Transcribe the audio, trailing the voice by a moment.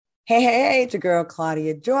Hey, it's your girl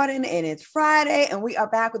Claudia Jordan, and it's Friday, and we are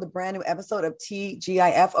back with a brand new episode of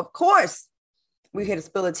TGIF. Of course, we're here to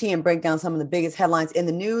spill the tea and break down some of the biggest headlines in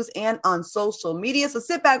the news and on social media. So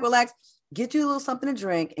sit back, relax, get you a little something to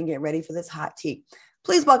drink, and get ready for this hot tea.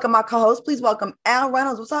 Please welcome my co-host. Please welcome Al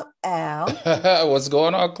Reynolds. What's up, Al? What's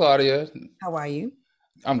going on, Claudia? How are you?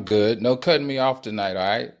 I'm good. No cutting me off tonight, all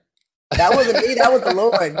right? That wasn't me. That was the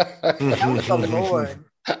Lord. That was the Lord.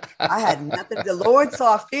 I had nothing. The Lord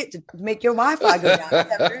saw fit to make your Wi-Fi go down at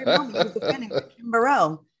that very moment. You was defending Kim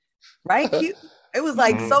Burrell, right? Q? It was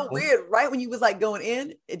like so weird. Right when you was like going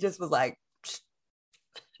in, it just was like.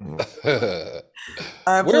 Where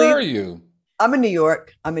are Please. you? I'm in New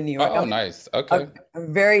York. I'm in New York. Oh, nice. Okay. A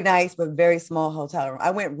very nice but very small hotel room.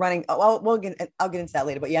 I went running. Oh, well, I'll get into that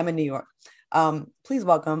later. But yeah, I'm in New York. Please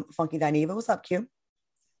welcome Funky Dineva. What's up, Q?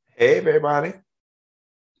 Hey, everybody.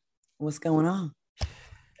 What's going on?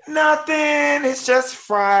 Nothing. It's just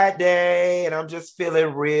Friday, and I'm just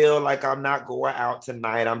feeling real like I'm not going out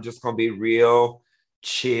tonight. I'm just going to be real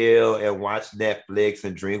chill and watch Netflix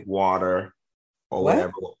and drink water or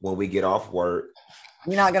whatever when we get off work.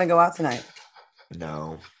 You're not going to go out tonight?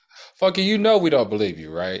 No. Funky, you know we don't believe you,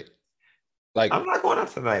 right? Like I'm not going out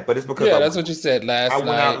tonight, but it's because that's what you said last night. I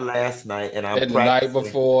went out last night, and I'm the night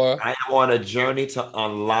before. I am on a journey to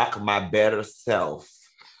unlock my better self.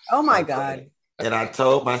 Oh my God. And I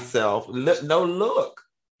told myself, look,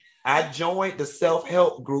 I joined the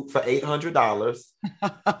self-help group for $800. Is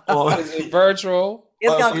it virtual?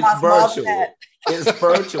 It's going to cost virtual. More than that. It's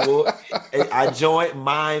virtual. I joined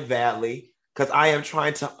Mind Valley because I am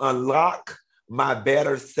trying to unlock my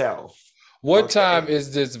better self. What time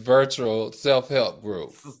is this virtual self-help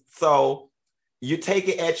group? So you take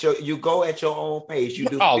it you go at your own pace. You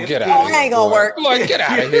do. Get out of here. It ain't gonna work. Boy, get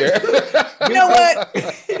out of here. You know what?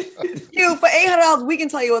 For $800, we can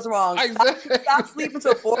tell you what's wrong. Stop sleeping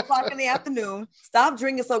until 4:00 in the afternoon. Stop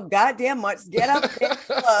drinking so goddamn much. Get out of the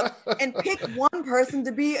club and pick one person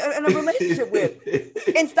to be in a relationship with,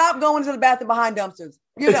 and stop going to the bathroom behind dumpsters.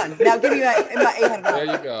 You're done. Now give me my $800. There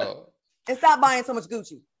you go. And stop buying so much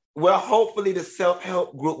Gucci. Well, hopefully the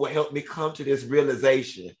self-help group will help me come to this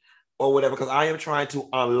realization or whatever, because I am trying to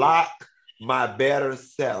unlock my better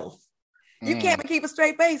self. You can't even keep a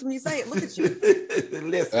straight face when you say it. Look at you.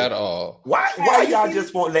 Listen. At all. Why y'all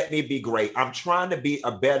just won't let me be great? I'm trying to be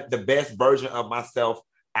the best version of myself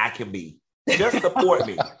I can be. Just support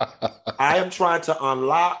me. I am trying to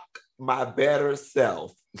unlock my better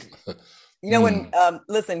self. You know, when,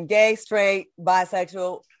 listen, gay, straight,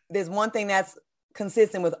 bisexual, there's one thing that's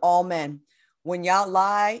consistent with all men. When y'all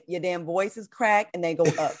lie, your damn voices crack and they go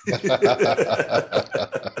up.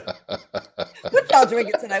 What y'all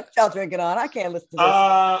drinking tonight? What y'all drinking on? I can't listen to this.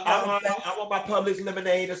 I want my Publix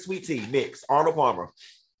lemonade and sweet tea mix. Arnold Palmer.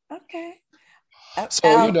 Okay. So,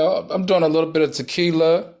 I'm doing a little bit of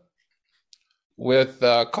tequila with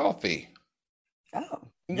coffee. Oh.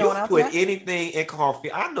 You put anything in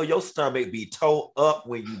coffee. I know your stomach be towed up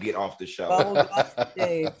when you get off the show.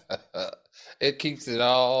 It keeps it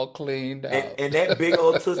all cleaned out. And that big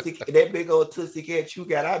old tussie cat you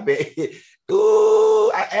got, I bet.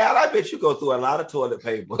 Ooh, I bet you go through a lot of toilet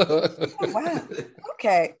paper. Oh, wow.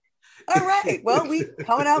 Okay. All right. Well, we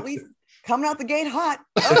coming out the gate hot.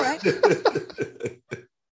 All right.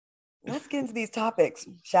 Let's get into these topics,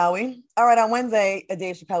 shall we? All right. On Wednesday,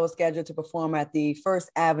 Dave Chappelle was scheduled to perform at the First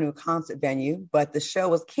Avenue concert venue, but the show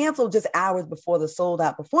was canceled just hours before the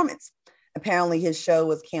sold-out performance. Apparently, his show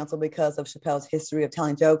was canceled because of Chappelle's history of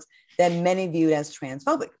telling jokes that many viewed as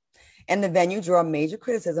transphobic. And the venue drew major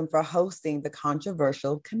criticism for hosting the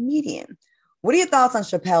controversial comedian. What are your thoughts on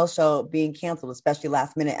Chappelle's show being canceled, especially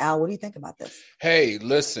last minute? Al, what do you think about this? Hey,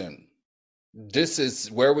 listen. This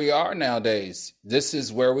is where we are nowadays. This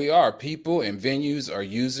is where we are. People and venues are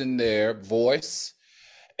using their voice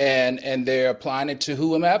and they're applying it to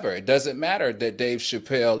whomever. It doesn't matter that Dave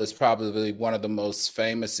Chappelle is probably one of the most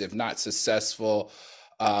famous, if not successful,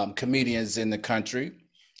 comedians in the country.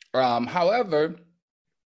 However,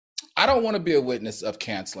 I don't want to be a witness of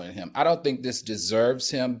canceling him. I don't think this deserves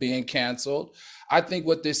him being canceled. I think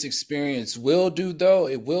what this experience will do, though,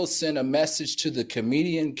 it will send a message to the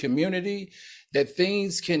comedian community that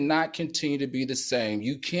things cannot continue to be the same.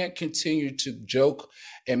 You can't continue to joke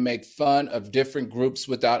and make fun of different groups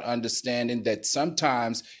without understanding that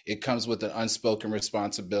sometimes it comes with an unspoken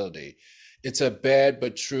responsibility. It's a bad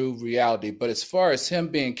but true reality. But as far as him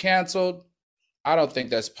being canceled, I don't think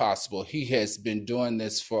that's possible. He has been doing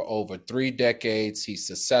this for over 3 decades. He's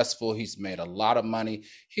successful. He's made a lot of money.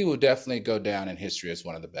 He will definitely go down in history as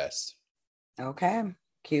one of the best. Okay.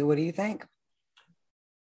 Q, what do you think?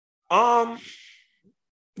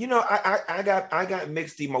 I got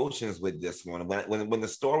mixed emotions with this one. When the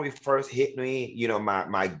story first hit me,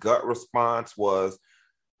 my gut response was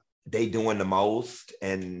they doing the most.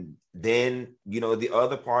 And then, the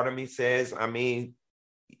other part of me says, I mean,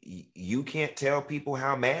 you can't tell people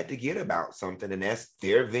how mad to get about something, and that's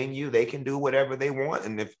their venue. They can do whatever they want.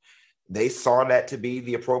 And if they saw that to be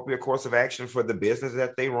the appropriate course of action for the business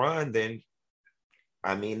that they run, then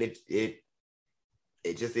I mean, it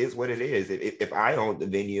just is what it is. If I owned the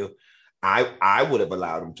venue, I would have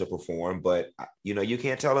allowed them to perform, but you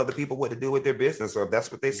can't tell other people what to do with their business. So if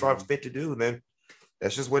that's what they saw fit to do, then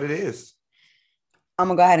that's just what it is. I'm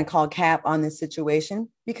gonna go ahead and call cap on this situation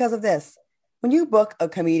because of this. When you book a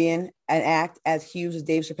comedian and act as huge as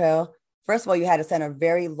Dave Chappelle, first of all, you had to send a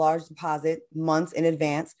very large deposit months in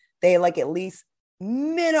advance. They had like at least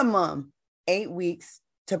minimum 8 weeks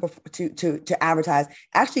to advertise.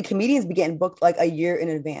 Actually, comedians be getting booked like a year in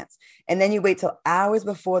advance. And then you wait till hours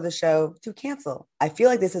before the show to cancel. I feel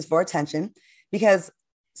like this is for attention because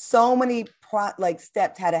so many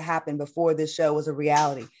steps had to happen before this show was a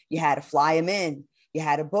reality. You had to fly them in. You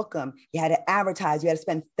had to book them. You had to advertise. You had to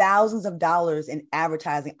spend thousands of dollars in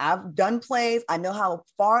advertising. I've done plays. I know how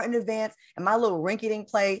far in advance, and my little rinky-dink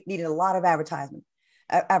play needed a lot of advertising,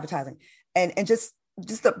 and just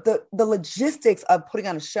the logistics of putting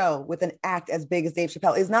on a show with an act as big as Dave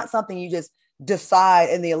Chappelle is not something you just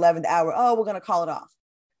decide in the 11th hour. Oh, we're going to call it off.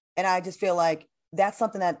 And I just feel like that's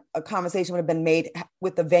something that a conversation would have been made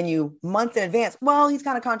with the venue months in advance. Well, he's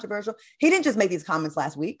kind of controversial. He didn't just make these comments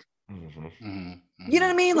last week. Mm-hmm. Mm-hmm. You know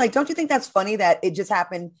what I mean? Like, don't you think that's funny that it just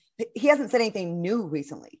happened? He hasn't said anything new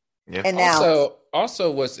recently. Yeah. And now,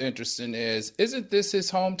 also what's interesting isn't this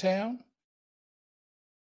his hometown?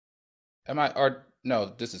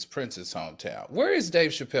 No, this is Prince's hometown. Where is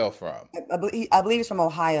Dave Chappelle from? I believe he's from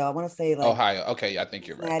Ohio. I want to say Ohio. Okay, I think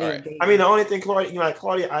you're right. All right. I mean, the only thing,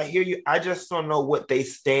 Claudia, I hear you. I just don't know what they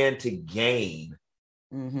stand to gain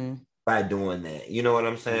by doing that. You know what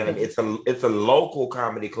I'm saying? It's a local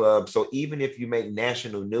comedy club. So even if you make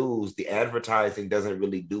national news, the advertising doesn't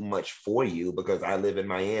really do much for you because I live in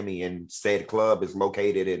Miami and said club is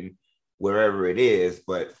located in wherever it is.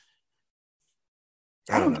 But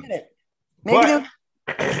I don't know. Get it. But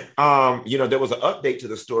there was an update to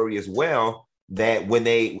the story as well that when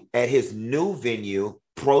they at his new venue,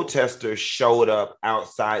 protesters showed up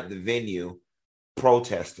outside the venue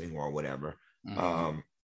protesting or whatever.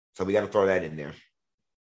 So we got to throw that in there.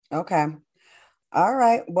 Okay. All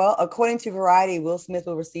right. Well, according to Variety, Will Smith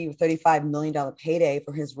will receive a $35 million payday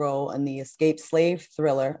for his role in the escaped slave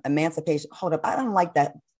thriller Emancipation. Hold up. I don't like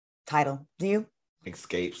that title. Do you?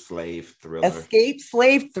 Escape slave thriller. Escape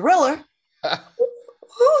slave thriller.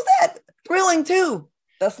 Who's that thrilling to?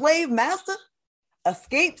 The slave master?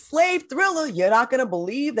 Escape slave thriller. You're not going to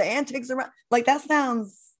believe the antics around. Like that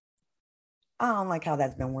sounds, I don't like how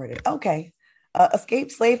that's been worded. Okay.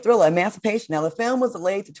 Escape slave thriller Emancipation. Now the film was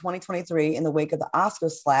delayed to 2023 in the wake of the Oscar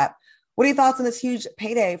slap. What are your thoughts on this huge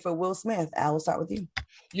payday for Will Smith? Al, we'll start with you.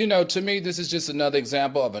 To me, this is just another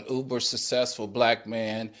example of an uber successful Black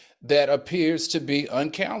man that appears to be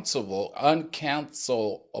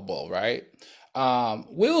uncancelable, right?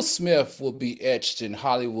 Will Smith will be etched in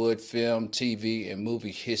Hollywood film, TV, and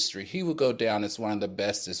movie history. He will go down as one of the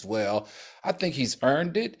best as well. I think he's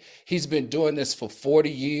earned it. He's been doing this for 40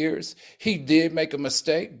 years. He did make a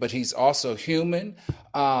mistake, but he's also human.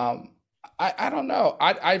 I don't know.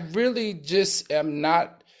 I really just am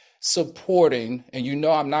not supporting, and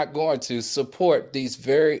I'm not going to support these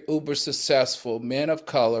very uber successful men of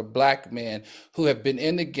color, Black men who have been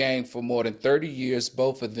in the game for more than 30 years,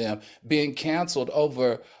 both of them being canceled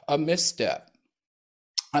over a misstep.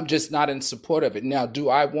 I'm just not in support of it. Now, do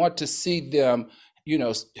I want to see them,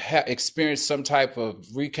 experience some type of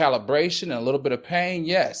recalibration and a little bit of pain?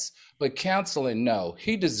 Yes, but canceling, no.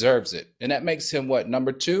 He deserves it. And that makes him what,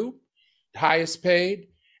 number 2? Highest paid?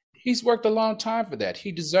 He's worked a long time for that.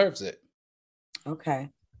 He deserves it. Okay.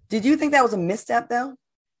 Did you think that was a misstep though?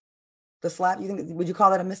 The slap? Would you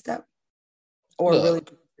call that a misstep? Or Look, really?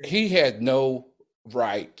 He had no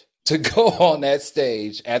right to go on that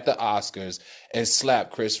stage at the Oscars and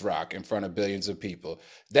slap Chris Rock in front of billions of people.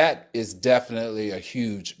 That is definitely a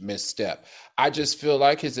huge misstep. I just feel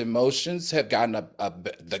like his emotions have got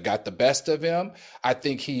the best of him. I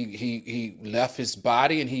think he left his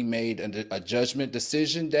body and he made a judgment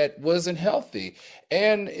decision that wasn't healthy.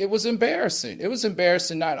 And it was embarrassing. It was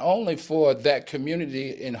embarrassing not only for that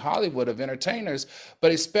community in Hollywood of entertainers,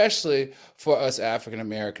 but especially for us African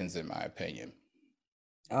Americans, in my opinion.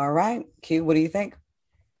 All right. Q, what do you think?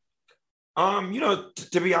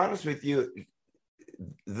 To be honest with you,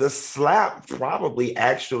 the slap probably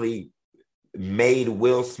actually made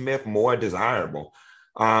Will Smith more desirable.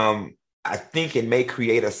 I think it may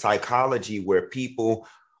create a psychology where people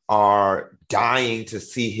are dying to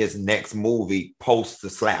see his next movie post the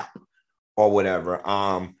slap or whatever.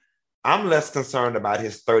 I'm less concerned about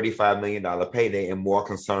his $35 million payday and more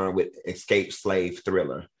concerned with escape slave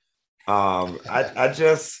thriller. I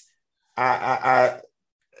just I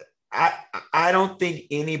don't think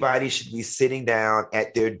anybody should be sitting down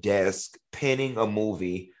at their desk penning a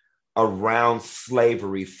movie around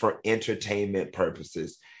slavery for entertainment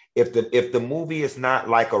purposes. If the movie is not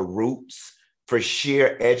like a Roots for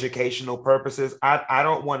sheer educational purposes, I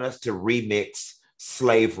don't want us to remix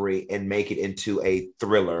slavery and make it into a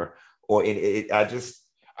thriller or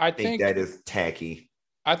I think that is tacky.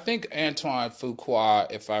 I think Antoine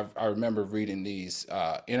Fuqua, if I remember reading these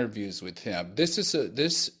interviews with him,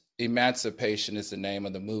 this Emancipation is the name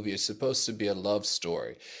of the movie. It's supposed to be a love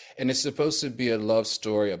story, and it's supposed to be a love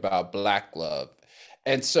story about Black love.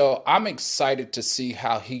 And so I'm excited to see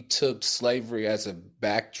how he took slavery as a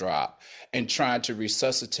backdrop and trying to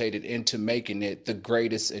resuscitate it into making it the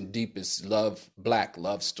greatest and deepest Black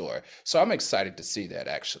love story. So I'm excited to see that,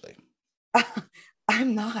 actually.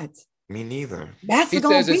 I'm not. Me neither. Master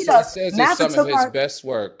gonna beat us. He says it's some of his best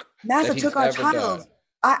work. Master took our titles.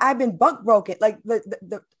 I've been buck broken. Like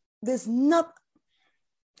there's nothing.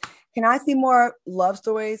 Can I see more love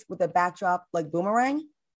stories with a backdrop like Boomerang?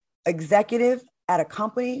 Executive at a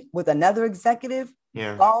company with another executive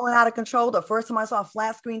falling out of control. The first time I saw a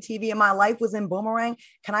flat screen TV in my life was in Boomerang.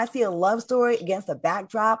 Can I see a love story against a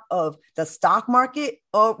backdrop of the stock market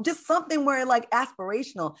or just something where like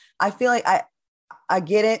aspirational? I feel like I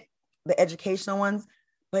get it, the educational ones,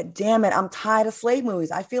 but damn it, I'm tired of slave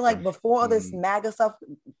movies. I feel like before this MAGA stuff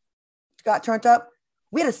got turned up,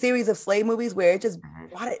 we had a series of slave movies where it just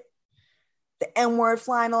brought it, the N-word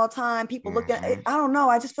flying all the time, people looking at it. I don't know.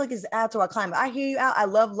 I just feel like it's add to our climate. I hear you out. I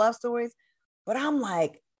love love stories, but I'm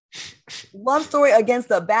like, love story against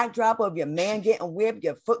the backdrop of your man getting whipped,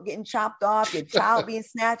 your foot getting chopped off, your child being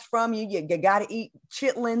snatched from you. You got to eat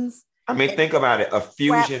chitlins. I mean, think about it. A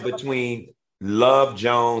fusion between Love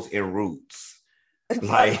Jones and Roots.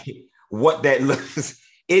 Like what that looks,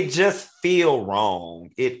 it just feel wrong.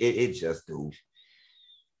 It just do.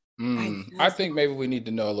 I think maybe we need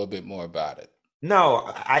to know a little bit more about it.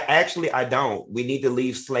 No, I don't. We need to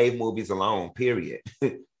leave slave movies alone, period.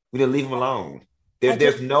 We need to leave them alone.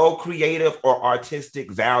 There's no creative or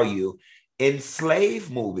artistic value in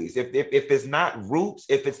slave movies. If it's not roots,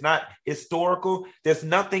 if it's not historical, there's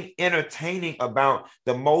nothing entertaining about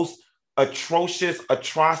the most atrocious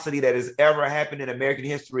atrocity that has ever happened in American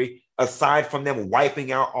history, aside from them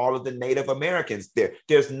wiping out all of the Native Americans.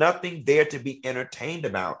 There's nothing there to be entertained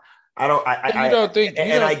about.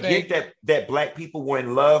 I get that Black people were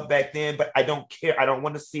in love back then, but I don't care. I don't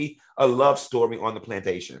want to see a love story on the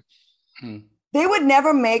plantation. They would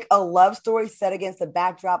never make a love story set against the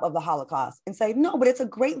backdrop of the Holocaust and say, no, but it's a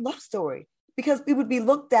great love story, because it would be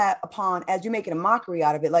looked at upon as you're making a mockery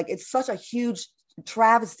out of it. Like it's such a huge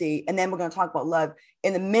travesty. And then we're going to talk about love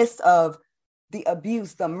in the midst of the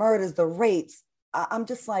abuse, the murders, the rapes. I'm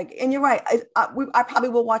just like, and you're right. I probably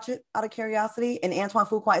will watch it out of curiosity. And Antoine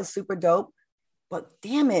Fuqua is super dope, but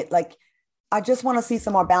damn it. Like, I just want to see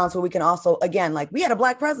some more balance where we can also, again, like we had a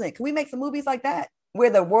Black president. Can we make some movies like that where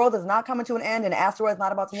the world is not coming to an end and the asteroid's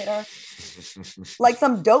not about to hit Earth? Like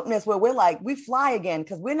some dopeness where we're like, we fly again,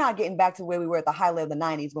 because we're not getting back to where we were at the highlight of the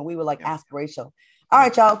 90s when we were like aspirational. All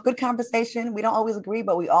right, y'all, good conversation. We don't always agree,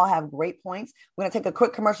 but we all have great points. We're going to take a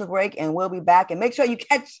quick commercial break and we'll be back. And make sure you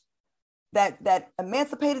catch that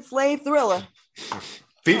emancipated slave thriller.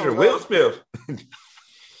 Featuring Will Smith. All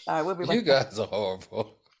right, we'll be right back. You guys are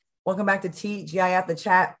horrible. Welcome back to TGIF, the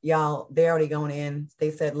chat. Y'all, they're already going in.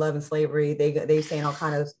 They said love and slavery. They saying all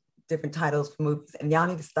kind of different titles for movies. And y'all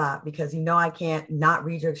need to stop, because you know I can't not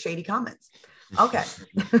read your shady comments. Okay.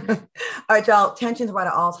 All right, y'all. Tensions were at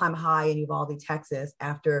an all-time high in Uvalde, Texas,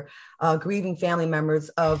 after grieving family members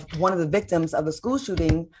of one of the victims of the school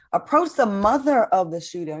shooting approached the mother of the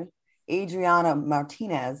shooter, Adriana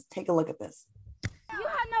Martinez. Take a look at this. You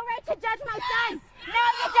have no right to judge my son. No,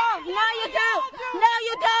 you don't. No, you don't. No,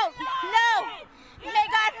 you don't. No. May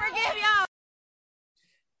God forgive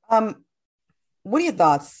y'all. What are your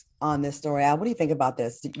thoughts on this story, Al? What do you think about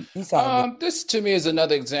this? You saw this to me is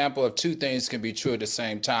another example of two things can be true at the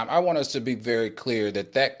same time. I want us to be very clear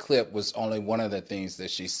that clip was only one of the things that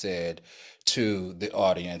she said to the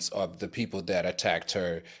audience of the people that attacked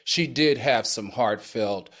her. She did have some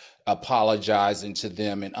heartfelt apologizing to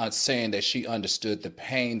them and saying that she understood the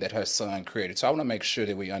pain that her son created. So I want to make sure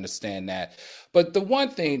that we understand that. But the one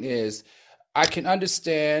thing is, I can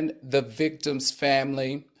understand the victim's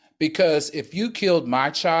family Because if you killed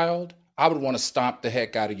my child, I would want to stomp the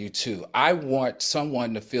heck out of you too. I want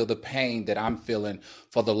someone to feel the pain that I'm feeling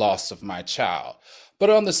for the loss of my child.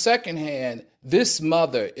 But on the second hand, this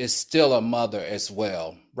mother is still a mother as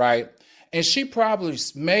well, right? And she probably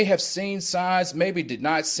may have seen signs, maybe did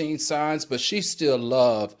not see signs, but she still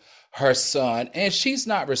loved her son, and she's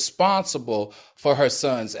not responsible for her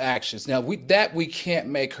son's actions. Now, we can't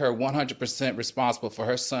make her 100% responsible for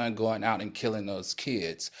her son going out and killing those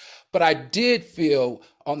kids. But I did feel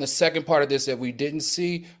on the second part of this that we didn't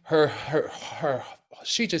see her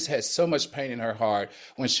she just had so much pain in her heart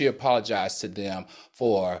when she apologized to them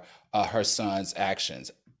for her son's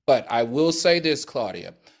actions. But I will say this,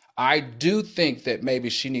 Claudia, I do think that maybe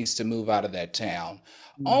she needs to move out of that town.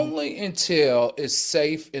 Only until it's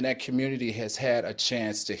safe and that community has had a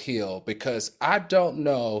chance to heal, because I don't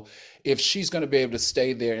know if she's going to be able to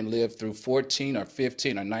stay there and live through 14 or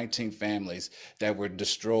 15 or 19 families that were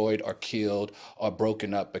destroyed or killed or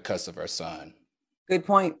broken up because of her son. Good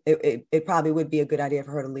point. It probably would be a good idea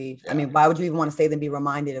for her to leave. Yeah. I mean, why would you even want to stay there and be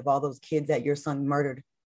reminded of all those kids that your son murdered?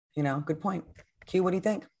 You know, good point. Q, what do you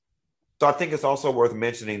think? So I think it's also worth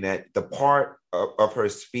mentioning that the part of her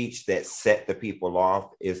speech that set the people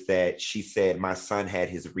off is that she said, my son had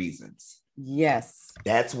his reasons. Yes.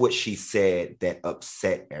 That's what she said that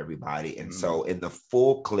upset everybody. And so in the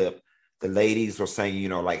full clip, the ladies were saying, you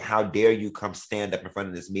know, like, how dare you come stand up in front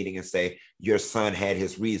of this meeting and say your son had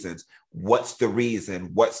his reasons? What's the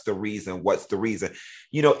reason? What's the reason? What's the reason?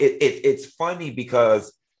 You know, it's funny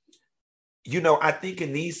because, you know, I think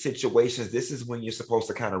in these situations, this is when you're supposed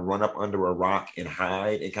to kind of run up under a rock and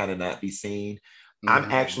hide and kind of not be seen.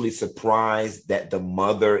 I'm actually surprised that the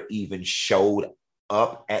mother even showed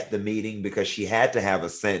up at the meeting, because she had to have a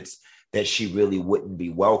sense that she really wouldn't be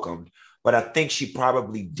welcomed. But I think she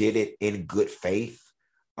probably did it in good faith,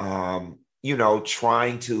 you know,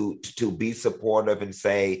 trying to be supportive and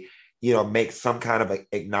say, you know, make some kind of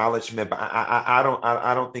acknowledgement. But I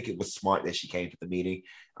don't think it was smart that she came to the meeting.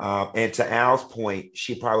 And to Al's point,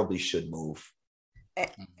 she probably should move.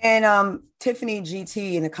 And Tiffany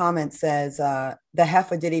GT in the comments says the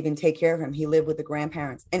heifer didn't even take care of him. He lived with the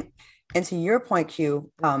grandparents. And to your point,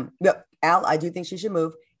 Q, Al, I do think she should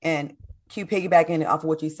move. And Q, piggybacking off of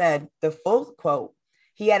what you said, the full quote,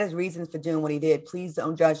 he had his reasons for doing what he did. Please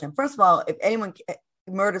don't judge him. First of all, if anyone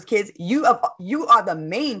murders kids, you are the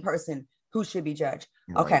main person who should be judged.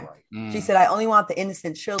 Okay. Right. She said, I only want the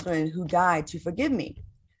innocent children who died to forgive me.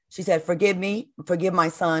 She said, forgive me, forgive my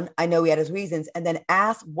son. I know he had his reasons. And then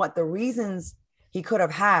ask what the reasons he could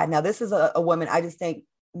have had. Now, this is a woman I just think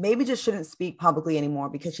maybe just shouldn't speak publicly anymore,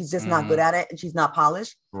 because she's just not good at it and she's not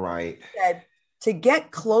polished. Right. She said, to get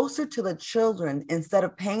closer to the children instead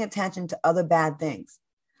of paying attention to other bad things.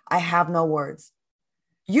 I have no words.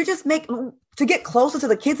 You just to get closer to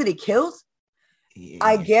the kids that he kills. Yeah.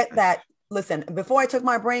 I get that. Listen, before I took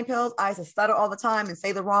my brain pills, I used to stutter all the time and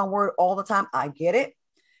say the wrong word all the time. I get it.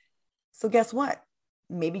 So guess what?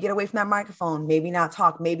 Maybe get away from that microphone. Maybe not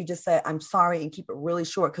talk. Maybe just say, I'm sorry, and keep it really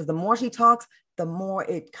short. Because the more she talks, the more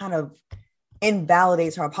it kind of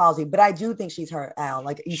invalidates her apology. But I do think she's hurt, Al.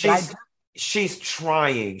 Like she's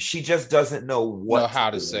trying. She just doesn't know how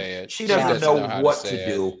to say it. She doesn't know what to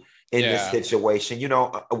do in this situation. You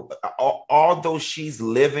know, although she's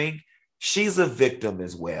living, she's a victim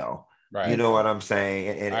as well. Right. You know what I'm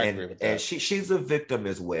saying? And she's a victim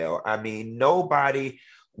as well. I mean, nobody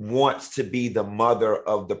wants to be the mother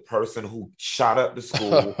of the person who shot up the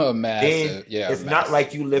school. Massive. It's not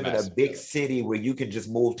like you live in a big city where you can just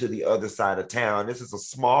move to the other side of town. This is a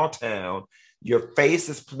small town. Your face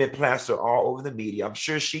has been plastered all over the media. I'm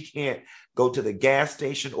sure she can't go to the gas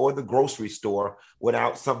station or the grocery store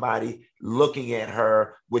without somebody looking at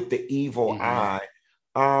her with the evil eye.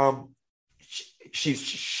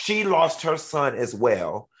 She lost her son as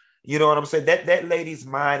well. You know what I'm saying? That lady's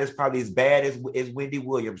mind is probably as bad as Wendy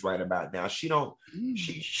Williams right about now. She don't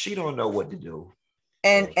know what to do.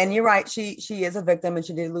 And you're right. She is a victim, and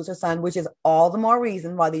she did lose her son, which is all the more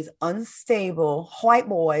reason why these unstable white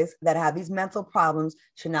boys that have these mental problems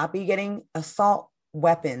should not be getting assault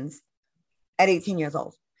weapons at 18 years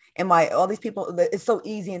old. And why all these people, it's so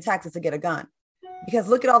easy in Texas to get a gun. Because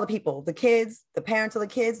look at all the people, the kids, the parents of the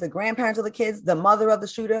kids, the grandparents of the kids, the mother of the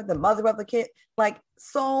shooter, the mother of the kid. Like,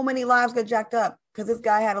 so many lives got jacked up because this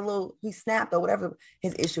guy had he snapped or whatever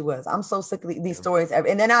his issue was. I'm so sick of these stories,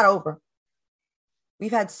 and they're not over.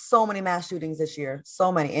 We've had so many mass shootings this year,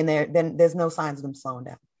 so many, and there's no signs of them slowing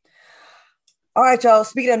down. All right, y'all,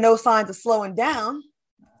 speaking of no signs of slowing down,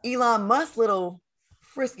 Elon Musk's little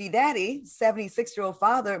frisky daddy, 76-year-old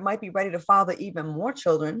father, might be ready to father even more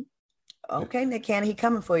children. Okay, Nick Cannon, he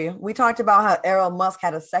coming for you. We talked about how Errol Musk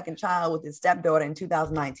had a second child with his stepdaughter in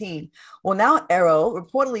 2019. Well, now Errol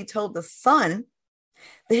reportedly told The Sun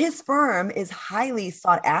that his sperm is highly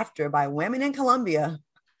sought after by women in Colombia.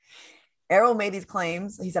 Errol made these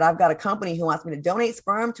claims. He said, I've got a company who wants me to donate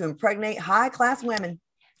sperm to impregnate high-class women.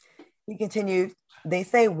 He continued, they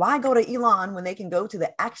say, why go to Elon when they can go to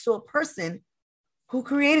the actual person who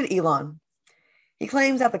created Elon? He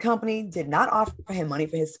claims that the company did not offer him money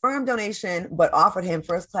for his sperm donation, but offered him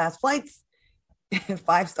first-class flights and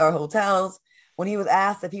five-star hotels. When he was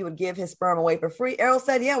asked if he would give his sperm away for free, Errol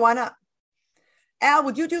said, yeah, why not? Al,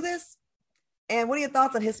 would you do this? And what are your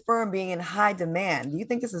thoughts on his sperm being in high demand? Do you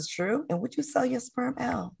think this is true? And would you sell your sperm,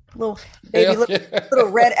 Al? Little baby, little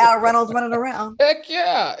red Al Reynolds running around. Heck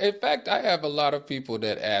yeah. In fact, I have a lot of people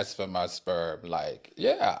that ask for my sperm. Like,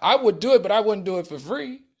 yeah, I would do it, but I wouldn't do it for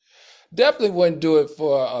free. Definitely wouldn't do it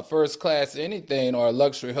for a first class anything or a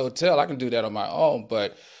luxury hotel. I can do that on my own,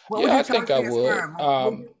 but yeah, I think I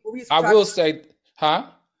would. I will say, huh?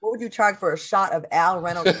 What would you charge for a shot of Al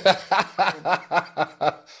Reynolds? That's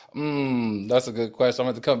a good question. I'm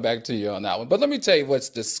going to come back to you on that one. But let me tell you what's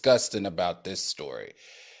disgusting about this story.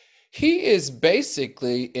 He is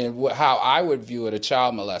basically, in how I would view it, a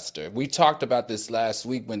child molester. We talked about this last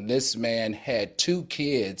week when this man had 2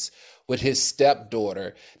 kids with his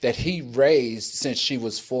stepdaughter that he raised since she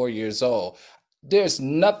was 4 years old. There's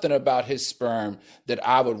nothing about his sperm that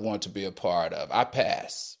I would want to be a part of. I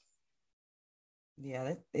pass.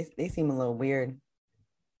 Yeah, they seem a little weird,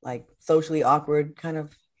 like socially awkward, kind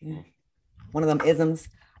of one of them isms,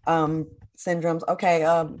 syndromes. Okay,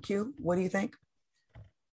 Q, what do you think?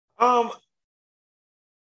 I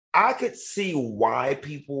could see why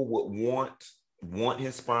people would want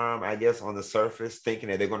his sperm, I guess, on the surface, thinking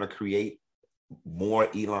that they're going to create more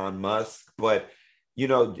Elon Musk. But,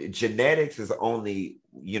 genetics is only,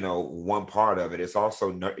 one part of it. It's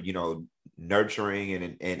also, nurturing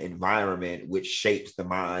and environment, which shapes the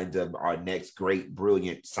mind of our next great,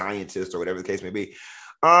 brilliant scientist or whatever the case may be.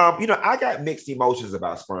 I got mixed emotions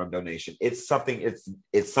about sperm donation. It's something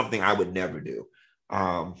I would never do.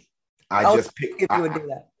 I would do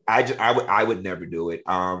that. I would never do it.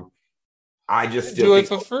 I just do it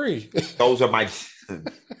for free. Those are my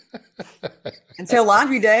until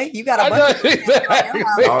laundry day. You got a bunch.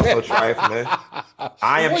 Also try it, man.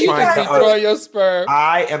 I am trying to throw your sperm.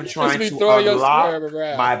 I am trying to unlock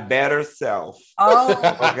my better self. Oh,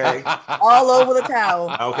 okay, all over the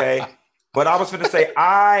towel. Okay, but I was going to say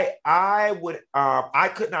I would I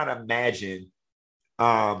could not imagine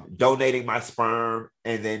donating my sperm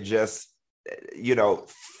and then just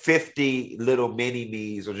 50 little mini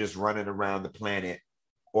me's are just running around the planet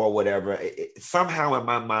or whatever. Somehow in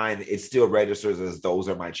my mind, it still registers as those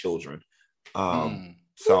are my children.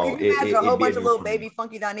 So can you imagine a whole bunch of little baby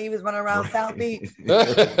funky Dinevas running around South Beach? My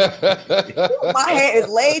hair is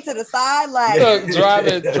laid to the side, like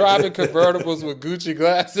driving convertibles with Gucci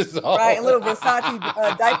glasses on. Right, and little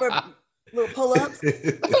Versace diaper, little pull-ups.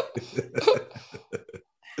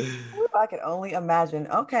 I can only imagine.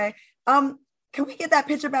 Okay. Can we get that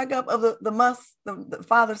picture back up of the Musk, the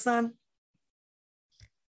father-son?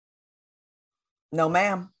 No,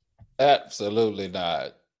 ma'am. Absolutely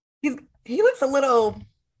not. He looks a little.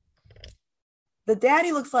 The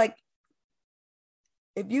daddy looks like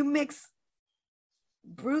if you mix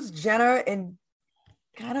Bruce Jenner and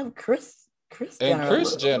kind of Chris Jenner. And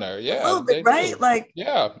Chris Jenner, yeah. A little bit, right? Like,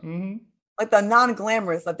 yeah. Mm-hmm. Like the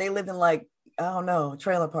non-glamorous, like they lived in like, I don't know,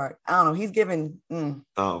 trailer park. I don't know. He's giving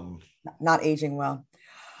not aging well.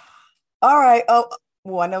 All right. Oh,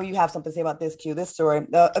 well, I know you have something to say about this, Q. This story.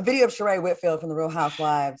 A video of Sheree Whitfield from the Real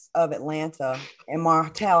Housewives of Atlanta and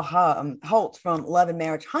Martell Holt from Love and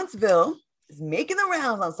Marriage Huntsville is making the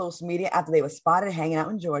rounds on social media after they were spotted hanging out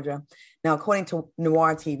in Georgia. Now, according to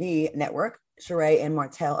Noir TV Network, Sheree and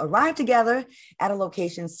Martell arrived together at a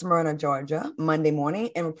location in Smyrna, Georgia, Monday morning,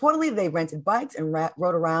 and reportedly they rented bikes and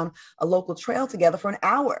rode around a local trail together for an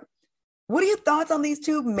hour. What are your thoughts on these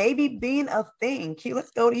two maybe being a thing? Q,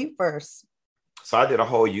 let's go to you first. So I did a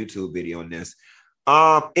whole YouTube video on this.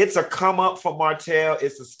 It's a come up for Martell.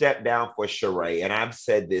 It's a step down for Sheree. And I've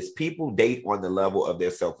said this, people date on the level of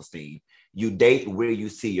their self-esteem. You date where you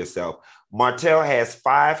see yourself. Martell has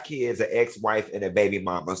 5 kids, an ex-wife, and a baby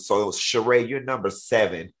mama. So Sheree, you're number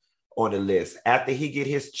 7 on the list. After he get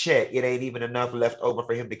his check, it ain't even enough left over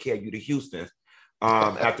for him to carry you to Houston.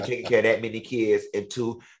 After taking care of that many kids in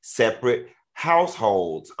 2 separate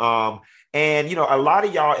households. And, a lot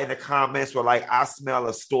of y'all in the comments were like, I smell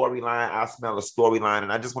a storyline.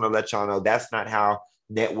 And I just want to let y'all know that's not how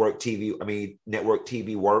network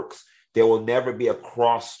TV works. There will never be a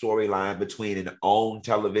cross storyline between an OWN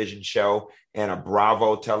television show and a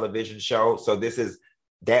Bravo television show. So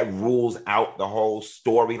that rules out the whole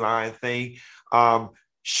storyline thing.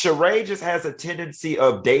 Sheree just has a tendency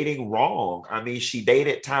of dating wrong. I mean, she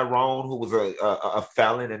dated Tyrone, who was a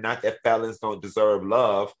felon, and not that felons don't deserve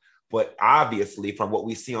love, but obviously from what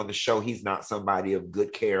we see on the show, he's not somebody of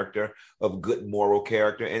good character, of good moral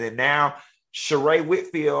character. And then now Sheree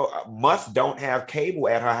Whitfield don't have cable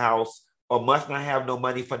at her house, or must not have no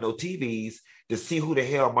money for no TVs to see who the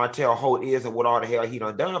hell Martell Holt is and what all the hell he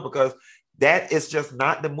done, because that is just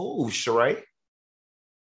not the move, Sheree.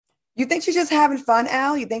 You think she's just having fun,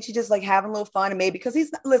 Al? You think she's just like having a little fun? And maybe because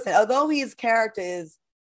listen, although his character is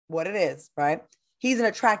what it is, right? He's an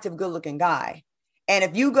attractive, good looking guy. And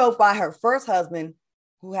if you go by her first husband,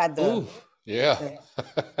 who had he had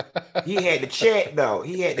the check, though.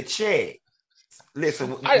 He had the check.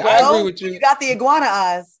 Listen, I agree with you. You got the iguana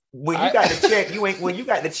eyes. When you got the check, you ain't. When you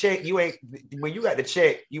got the check, you ain't. When you got the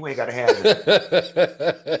check, you ain't got to have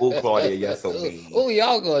it. Oh, Claudia, you're so mean. Oh,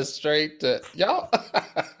 y'all going straight to y'all.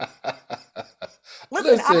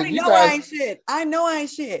 Listen, I know I ain't shit. I know I ain't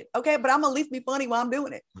shit. Okay, but I'm at least be funny while I'm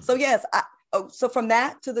doing it. So yes, so from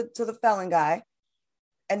that to the felon guy,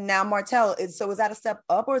 and now Martell is that a step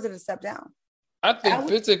up or is it a step down? I think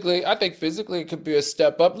physically it could be a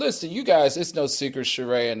step up. Listen, you guys, it's no secret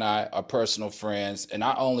Sheree and I are personal friends, and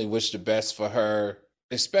I only wish the best for her,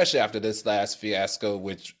 especially after this last fiasco,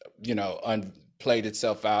 which, played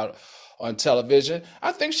itself out on television.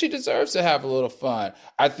 I think she deserves to have a little fun.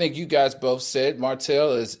 I think you guys both said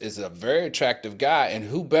Martell is a very attractive guy, and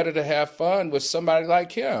who better to have fun with somebody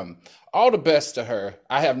like him? All the best to her.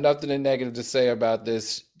 I have nothing negative to say about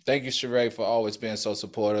this. Thank you, Sheree, for always being so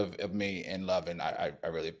supportive of me and loving. I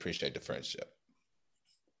really appreciate the friendship.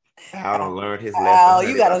 Al don't learn his lesson. Al,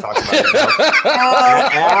 you gotta talk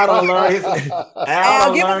about Al don't learn his.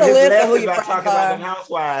 Al give us a list of who you talk about the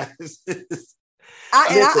housewives.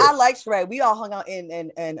 I like Sheree. We all hung out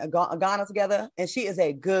in Ghana together, and she is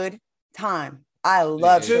a good time. I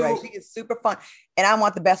love Sheree. She is super fun, and I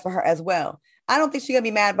want the best for her as well. I don't think she's gonna be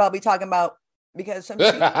mad about me talking about. Because to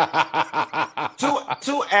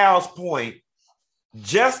Al's point,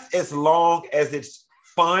 just as long as it's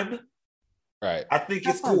fun, right? I think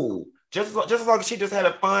it's cool. Just as long as she just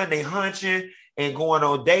having fun, they hunching and going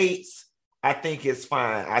on dates, I think it's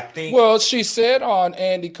fine. Well, she said on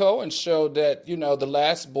Andy Cohen's show that the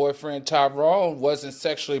last boyfriend Tyrone wasn't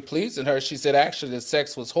sexually pleasing her. She said actually the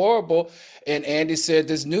sex was horrible, and Andy said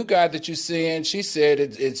this new guy that you're seeing, she said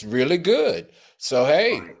it's really good. So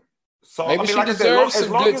hey. Right. So maybe she deserves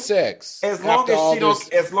some good sex. As long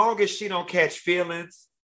as she don't catch feelings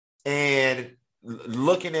and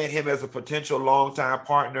looking at him as a potential long-time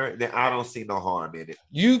partner, then I don't see no harm in it.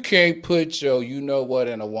 You can't put your you-know-what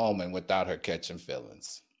in a woman without her catching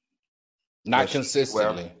feelings. Not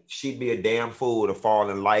consistently. She'd be a damn fool to fall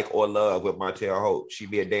in like or love with Martell Holt.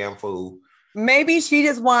 She'd be a damn fool. Maybe she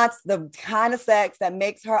just wants the kind of sex that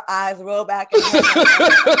makes her eyes roll back.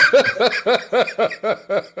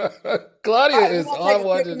 Claudia is on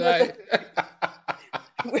one tonight.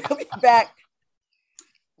 We'll be back.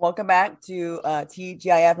 Welcome back to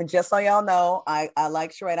TGIF. And just so y'all know, I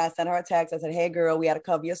like Sheree. I sent her a text. I said, hey, girl, we had to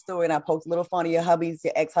cover your story. And I poked a little fun of your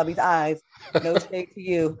ex-hubby's eyes. No shade to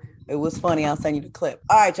you. It was funny. I'll send you the clip.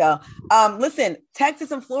 All right, y'all. Listen,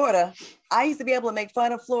 Texas and Florida. I used to be able to make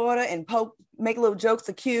fun of Florida and make little jokes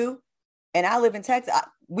to Q. And I live in Texas.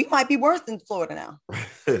 We might be worse than Florida now.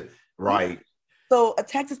 Right. So a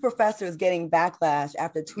Texas professor is getting backlash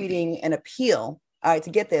after tweeting an appeal. All right, to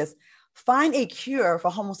get this. Find a cure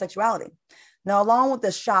for homosexuality. Now, along with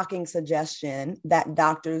the shocking suggestion that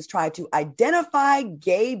doctors try to identify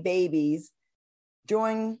gay babies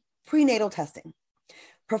during prenatal testing,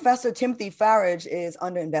 Professor Timothy Farage is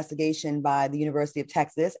under investigation by the University of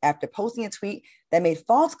Texas after posting a tweet that made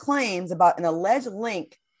false claims about an alleged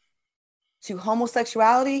link to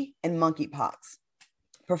homosexuality and monkeypox.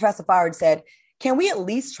 Professor Farage said, can we at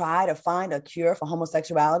least try to find a cure for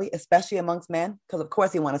homosexuality, especially amongst men? Because of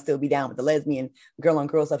course he want to still be down with the lesbian girl on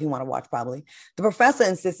girl stuff he want to watch probably. The professor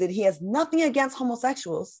insisted he has nothing against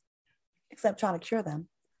homosexuals, except trying to cure them.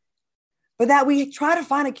 But that we try to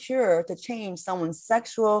find a cure to change someone's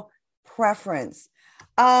sexual preference.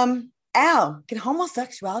 Al, can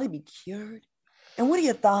homosexuality be cured? And what are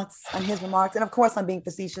your thoughts on his remarks? And of course, I'm being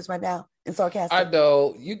facetious right now and sarcastic. I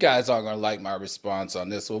know you guys aren't going to like my response on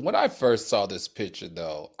this one. When I first saw this picture,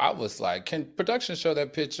 though, I was like, can production show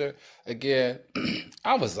that picture again?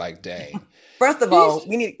 I was like, dang. First of all,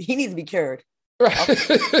 he needs to be cured. Right.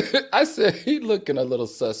 Okay. I said, he looking a little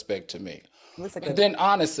suspect to me. But then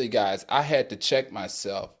honestly, guys, I had to check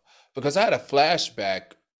myself because I had a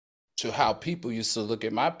flashback to how people used to look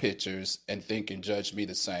at my pictures and think and judge me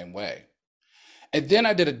the same way. And then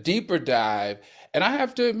I did a deeper dive. And I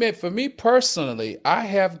have to admit, for me personally, I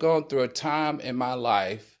have gone through a time in my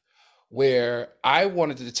life where I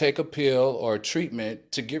wanted to take a pill or a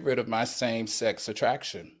treatment to get rid of my same-sex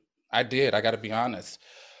attraction. I did. I got to be honest.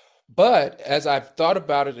 But as I've thought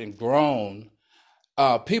about it and grown,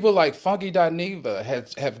 people like Funky Dineva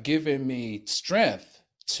have given me strength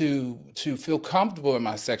to feel comfortable in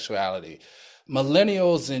my sexuality.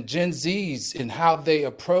 Millennials and Gen Zs and how they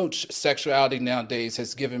approach sexuality nowadays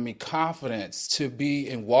has given me confidence to be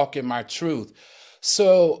and walk in my truth.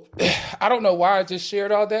 So I don't know why I just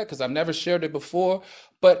shared all that, because I've never shared it before,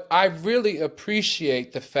 but I really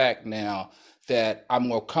appreciate the fact now that I'm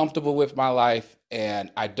more comfortable with my life and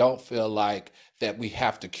I don't feel like that we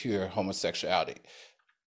have to cure homosexuality.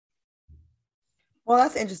 Well,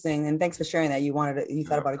 that's interesting. And thanks for sharing that. You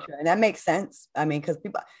thought about a cure. And that makes sense. I mean, because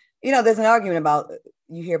people, you know, there's an argument about,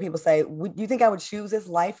 you hear people say, do you think I would choose this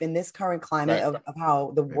life in this current climate Right. of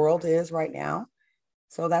how the world is right now?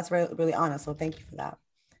 So that's really, really honest. So thank you for that.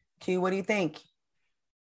 Q, what do you think?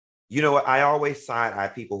 You know what? I always side-eye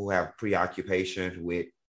people who have preoccupation with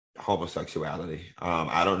homosexuality.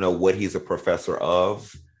 I don't know what he's a professor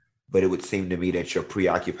of, but it would seem to me that your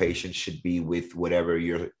preoccupation should be with whatever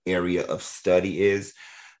your area of study is.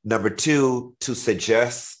 Number two, to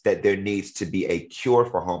suggest that there needs to be a cure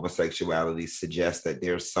for homosexuality suggests that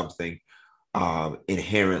there's something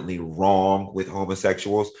inherently wrong with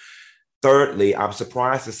homosexuals. Thirdly, I'm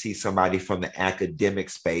surprised to see somebody from the academic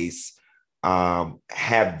space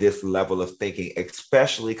have this level of thinking,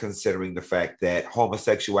 especially considering the fact that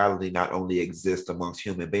homosexuality not only exists amongst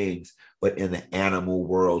human beings, but in the animal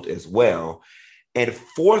world as well. And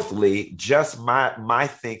fourthly, just my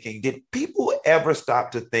thinking, did people ever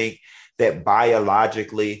stop to think that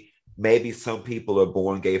biologically, maybe some people are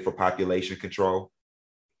born gay for population control?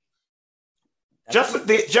 Just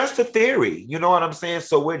a theory, you know what I'm saying?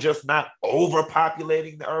 So we're just not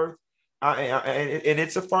overpopulating the earth. And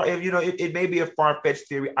it's it may be a far-fetched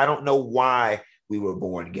theory. I don't know why we were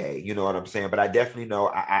born gay, you know what I'm saying? But I definitely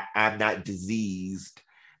know I'm not diseased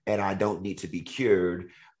and I don't need to be cured.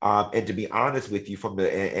 And to be honest with you,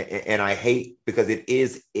 and I hate, because it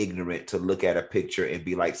is ignorant to look at a picture and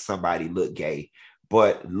be like, somebody look gay.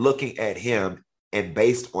 But looking at him and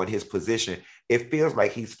based on his position, it feels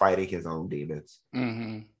like he's fighting his own demons.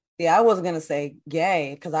 Mm-hmm. Yeah, I wasn't going to say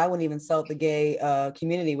gay because I wouldn't even insult the gay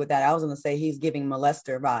community with that. I was going to say he's giving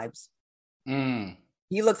molester vibes. Mm.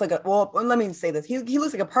 He looks like let me say this. He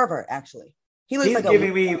looks like a pervert, actually.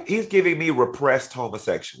 He's giving me repressed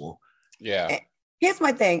homosexual. Yeah. Here's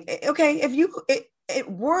my thing. Okay, if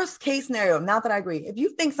worst case scenario, not that I agree, if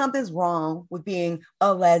you think something's wrong with being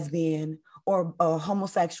a lesbian or a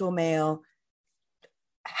homosexual male,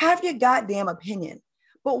 have your goddamn opinion.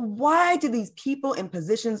 But why do these people in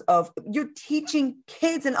positions of, you're teaching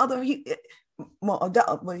kids and other, he's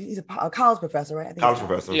a college professor, right? I think college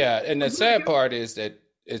professor. Yeah, and the sad part is that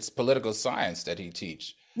it's political science that he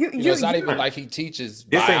teaches. It's not even like he teaches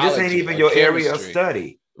biology. This ain't even your area of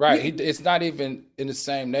study. Right. It's not even in the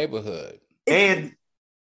same neighborhood. And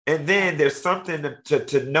then there's something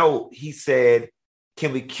to note. He said,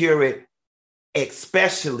 can we cure it,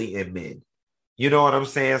 especially in men? You know what I'm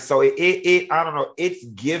saying? So I don't know. It's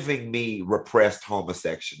giving me repressed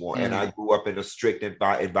homosexual. And I grew up in a strict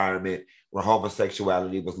environment where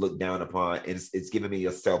homosexuality was looked down upon. And it's giving me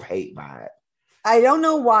a self-hate vibe. I don't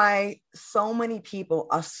know why so many people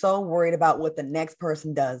are so worried about what the next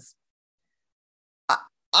person does.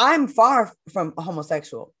 I'm far from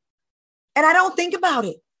homosexual and I don't think about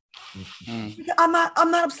it. Mm-hmm. I'm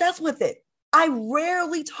not obsessed with it. I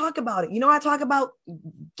rarely talk about it. You know, I talk about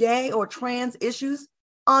gay or trans issues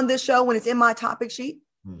on this show when it's in my topic sheet,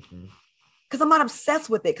 because I'm not obsessed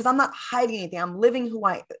with it, because I'm not hiding anything. I'm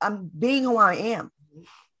being who I am.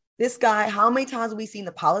 This guy, how many times have we seen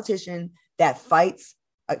the politician that fights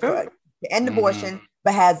to end abortion,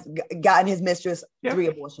 but has gotten his mistress 3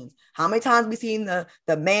 abortions? How many times have we seen the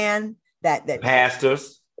man that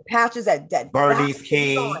pastors that Bernice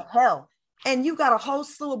King, hell, and you got a whole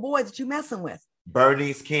slew of boys that you messing with.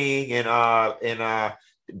 Bernice King and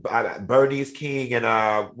Bernice King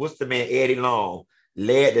and what's the man, Eddie Long,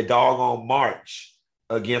 led the doggone march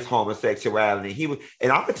against homosexuality. He was,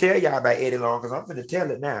 and I'm gonna tell y'all about Eddie Long because I'm gonna tell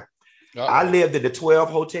it now. I lived in the 12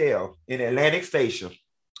 Hotel in Atlantic Station.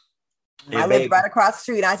 I lived right across the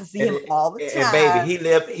street. I used to see him all the time. And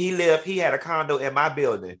baby, he had a condo in my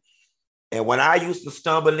building. And when I used to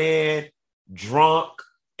stumble in drunk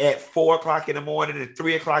at 4 o'clock in the morning and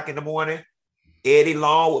 3 o'clock in the morning, Eddie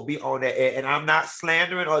Long would be on that. And I'm not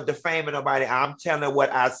slandering or defaming nobody. I'm telling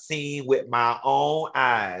what I've seen with my own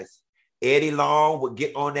eyes. Eddie Long would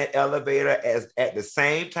get on that elevator at the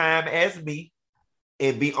same time as me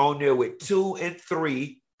and be on there with 2 and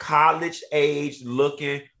 3 college age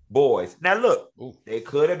looking boys. Now look, they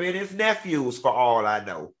could have been his nephews for all I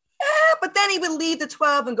know. But then he would leave the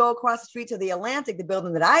 12 and go across the street to the Atlantic, the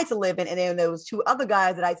building that I used to live in. And then there was 2 other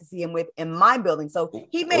guys that I used to see him with in my building. So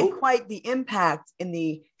he made quite the impact in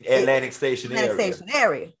the Atlantic Station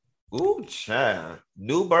area. Ooh, child.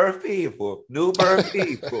 New birth people.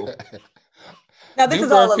 Now this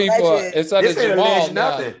is all alleged. It's this ain't alleged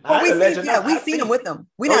nothing. Well, we've seen him with them.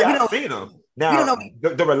 I've seen him. Now,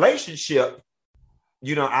 the relationship,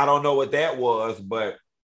 I don't know what that was, but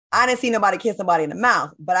I didn't see nobody kiss somebody in the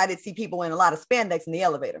mouth, but I did see people in a lot of spandex in the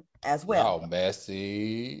elevator as well. Oh,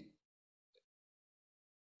 messy.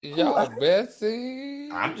 Y'all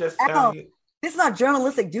messy. I'm just telling you. This is our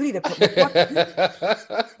journalistic duty to put people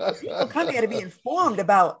come here to be informed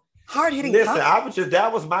about hard-hitting. Listen,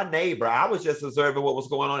 that was my neighbor. I was just observing what was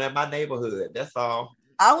going on in my neighborhood. That's all.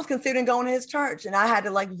 I was considering going to his church and I had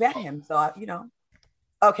to vet him. So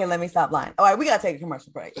okay, let me stop lying. All right, we got to take a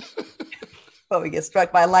commercial break. Before we get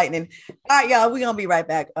struck by lightning. All right, y'all, we're going to be right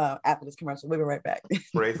back after this commercial. We'll be right back.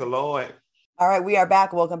 Praise the Lord. All right, we are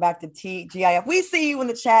back. Welcome back to TGIF. We see you in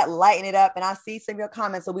the chat, lighting it up, and I see some of your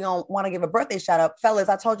comments, so we don't want to give a birthday shout out. Fellas,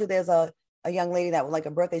 I told you there's a young lady that would like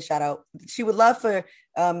a birthday shout out. She would love for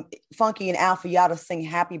Funky and Al for y'all to sing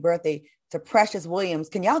happy birthday to Precious Williams.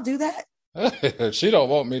 Can y'all do that? She don't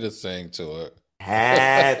want me to sing to her.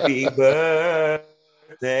 Happy birthday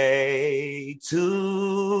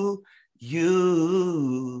to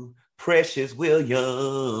you, Precious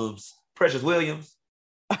Williams. Precious Williams.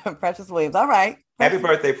 All right. Happy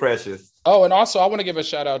birthday, Precious. Oh, and also I want to give a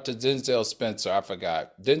shout out to Denzel Spencer. I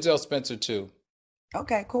forgot. Denzel Spencer too.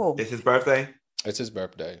 Okay, cool. It's his birthday? It's his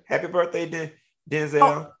birthday. Happy birthday,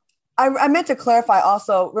 Denzel. Oh, I meant to clarify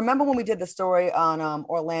also. Remember when we did the story on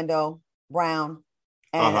Orlando Brown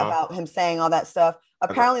and about him saying all that stuff?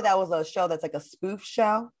 Apparently that was a show that's like a spoof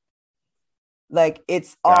show.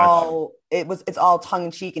 It's all tongue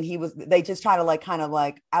in cheek, and they just try to kind of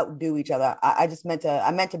outdo each other. I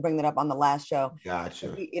meant to bring that up on the last show.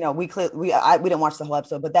 Gotcha. We didn't watch the whole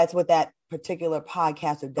episode, but that's what that particular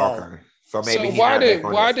podcaster does. Okay. So maybe why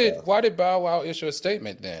did Bow Wow issue a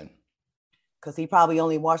statement then? Because he probably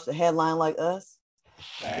only watched the headline like us.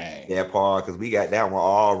 Dang. Yeah, Paul, because we got that one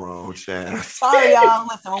all wrong, Chad. Sorry, y'all.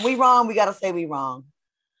 Listen, when we wrong, we gotta say we wrong.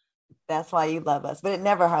 That's why you love us, but it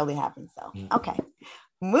never hardly happens. So, okay.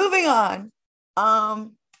 Moving on.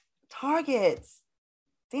 Targets.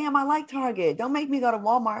 Damn, I like Target. Don't make me go to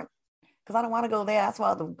Walmart because I don't want to go there. That's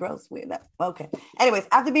why the gross weird. Okay. Anyways,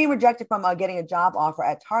 after being rejected from getting a job offer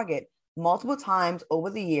at Target multiple times over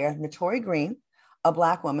the year, Notori Green, a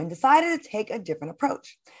Black woman, decided to take a different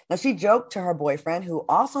approach. Now, she joked to her boyfriend, who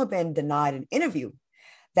also been denied an interview,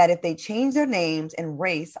 that if they changed their names and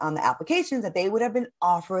race on the applications, that they would have been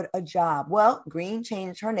offered a job. Well, Green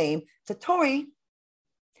changed her name to Tori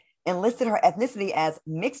and listed her ethnicity as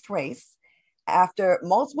mixed race. After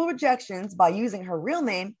multiple rejections by using her real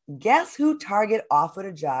name, guess who Target offered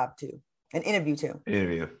a job to, an interview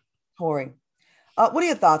to? Tori. What are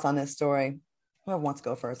your thoughts on this story? Whoever wants to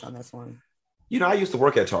go first on this one. I used to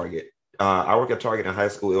work at Target. I worked at Target in high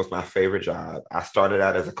school. It was my favorite job. I started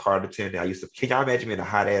out as a cart attendant. Can y'all imagine me in a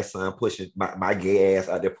hot ass sun pushing my gay ass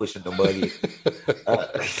out there pushing the buggy?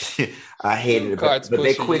 I hated it, but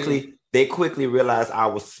they quickly realized I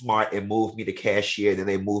was smart and moved me to cashier. Then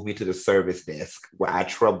they moved me to the service desk where I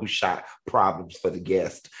troubleshot problems for the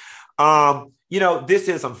guest. This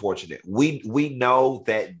is unfortunate. We know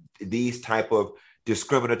that these type of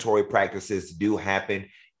discriminatory practices do happen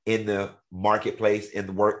in the marketplace, in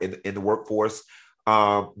the workforce.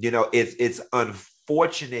 It's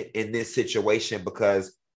unfortunate in this situation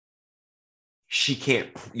because you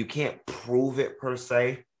can't prove it per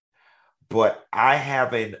se, but I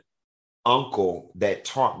have an uncle that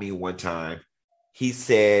taught me one time. He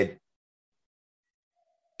said,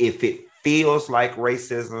 if it feels like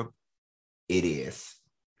racism, it is.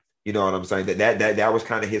 You know what I'm saying? That was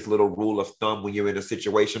kind of his little rule of thumb when you're in a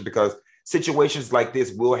situation, because situations like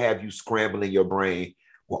this will have you scrambling your brain.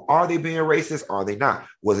 Well, are they being racist? Are they not?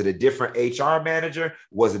 Was it a different HR manager?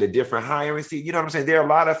 Was it a different hiring seat? You know what I'm saying? There are a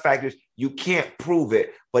lot of factors. You can't prove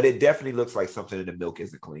it, but it definitely looks like something in the milk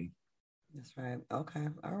isn't clean. That's right. Okay.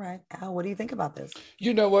 All right. Al, what do you think about this?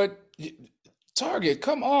 You know what? Target,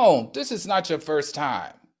 come on. This is not your first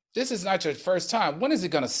time. When is it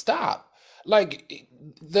going to stop? Like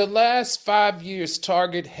the last 5 years,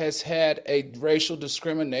 Target has had a racial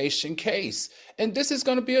discrimination case. And this is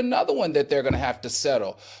going to be another one that they're going to have to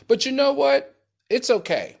settle. But you know what? It's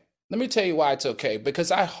okay. Let me tell you why it's okay.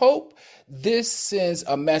 Because I hope this sends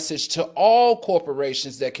a message to all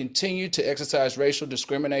corporations that continue to exercise racial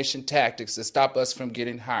discrimination tactics to stop us from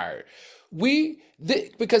getting hired.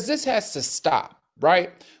 Because this has to stop,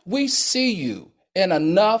 right? We see you, and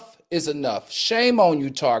enough is enough. Shame on you,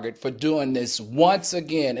 Target, for doing this once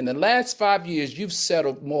again. In the last 5 years, you've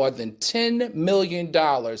settled more than $10 million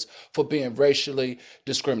for being racially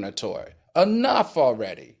discriminatory. Enough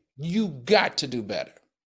already. You got to do better.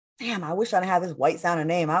 Damn, I wish I didn't have this white sounding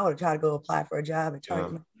name. I would have tried to go apply for a job at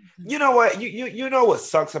Target. You know what? You know what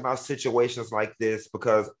sucks about situations like this?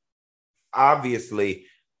 Because obviously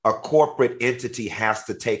a corporate entity has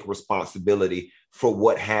to take responsibility for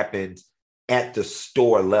what happens at the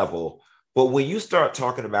store level. But when you start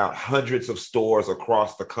talking about hundreds of stores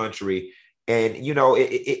across the country, and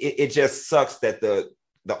it just sucks that the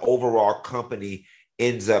overall company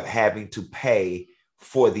ends up having to pay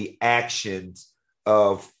for the actions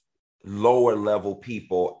of lower level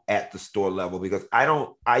people at the store level, because I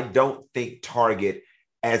don't think Target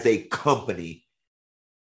as a company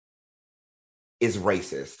is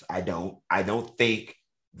racist. I don't think,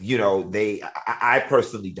 I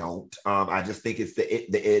personally don't. I just think it's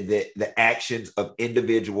the actions of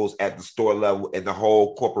individuals at the store level, and the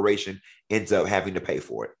whole corporation ends up having to pay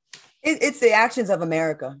for it. It's the actions of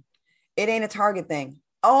America. It ain't a Target thing.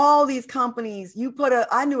 All these companies,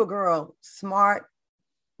 I knew a girl, smart,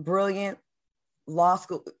 brilliant, law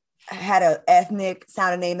school, had an ethnic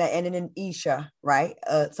sounding name that ended in Isha, right?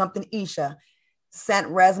 Something Isha. Sent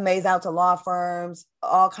resumes out to law firms,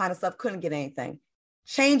 all kind of stuff, couldn't get anything.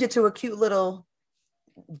 Change it to a cute little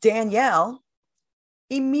Danielle.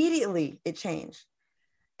 Immediately it changed.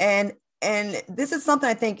 And this is something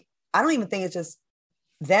I don't even think it's just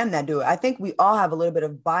them that do it. I think we all have a little bit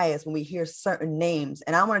of bias when we hear certain names.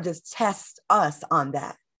 And I want to just test us on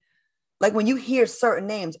that. Like when you hear certain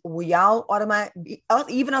names, will y'all automatically,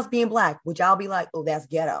 even us being Black, would y'all be like, oh, that's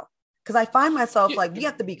ghetto? Because I find myself like, we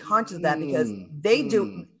have to be conscious of that, because they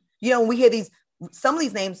do, when we hear some of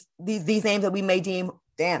these names, these names that we may deem,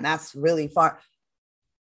 damn, that's really far.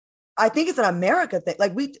 I think it's an America thing.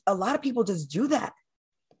 Like a lot of people just do that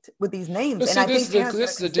with these names. See, and I think parents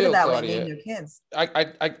this is the deal, that Claudia. when they name their kids.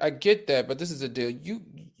 I get that, but this is the deal.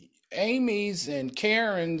 Amy's and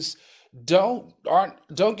Karen's don't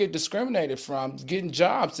get discriminated from getting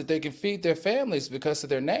jobs that they can feed their families because of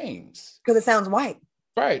their names. Because it sounds white.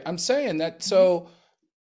 Right. I'm saying that. So,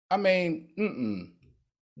 I mean,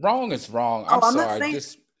 wrong is wrong. I'm sorry.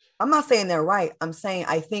 I'm not saying they're right. I'm saying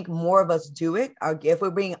I think more of us do it. Or if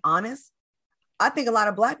we're being honest, I think a lot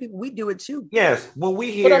of Black people, we do it too. Yes. When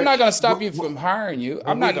we hear, but I'm not going to stop you from hiring you.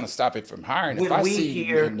 I'm not going to stop it from hiring. If I see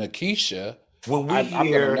Nikisha, I'm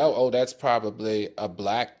going to know, oh, that's probably a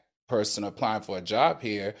Black person applying for a job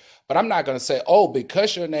here. But I'm not going to say, oh,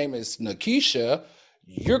 because your name is Nikisha,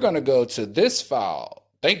 you're going to go to this file.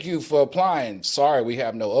 Thank you for applying. Sorry, we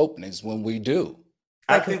have no openings, when we do.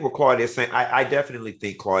 I think what Claudia is saying, I definitely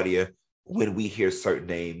think, Claudia, when we hear certain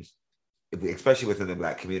names, especially within the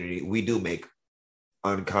Black community, we do make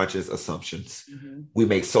unconscious assumptions. Mm-hmm. We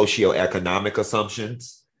make socioeconomic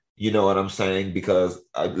assumptions. You know what I'm saying? Because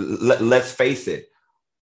let's face it,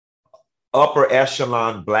 upper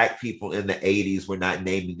echelon Black people in the 80s were not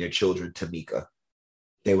naming their children Tamika.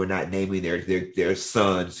 They were not naming their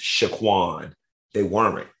sons Shaquan. They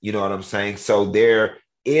weren't. You know what I'm saying? So there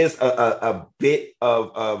is a bit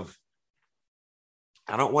of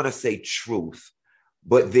I don't want to say truth,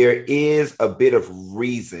 but there is a bit of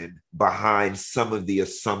reason behind some of the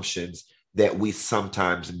assumptions that we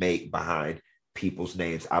sometimes make behind people's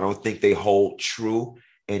names. I don't think they hold true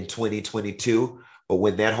in 2022. But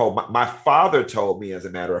when my father told me, as a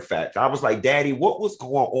matter of fact, I was like, Daddy, what was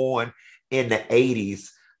going on in the 80s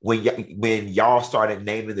when y'all started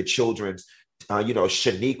naming the children's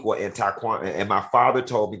Shaniqua and Taquan? And my father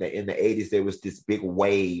told me that in the 80s, there was this big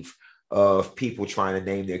wave of people trying to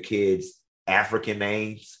name their kids African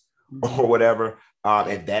names or whatever.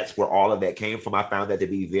 And that's where all of that came from. I found that to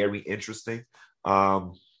be very interesting.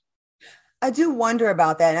 I do wonder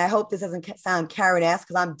about that. And I hope this doesn't sound Karen-esque,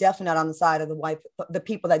 because I'm definitely not on the side of the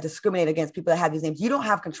people that discriminate against people that have these names. You don't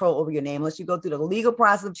have control over your name unless you go through the legal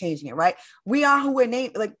process of changing it, right? We are who we're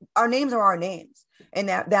named. Like, our names are our names. And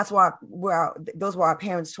that's why those were our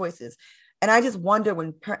parents' choices. And I just wonder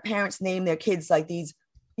when parents name their kids like these,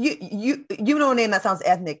 you know a name that sounds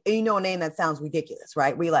ethnic, and you know a name that sounds ridiculous,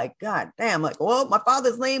 right? We like, God damn, like, well, my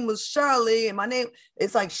father's name was Charlie, and my name,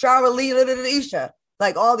 it's like Charlie Isha.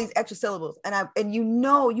 like all these extra syllables. And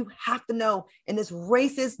you have to know in this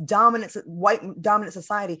racist dominant, white dominant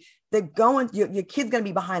society, your kid's going to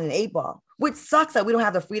be behind an 8-ball, which sucks that we don't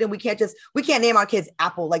have the freedom. We can't name our kids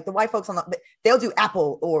Apple. Like the white folks they'll do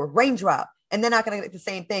Apple or Raindrop. And they're not going to get the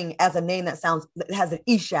same thing as a name that has an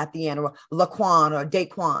Isha at the end, or Laquan or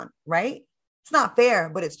Daquan, right? It's not fair,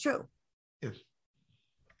 but it's true. Yes.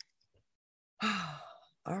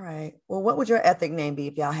 All right. Well, what would your ethnic name be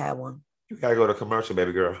if y'all had one? You gotta go to commercial,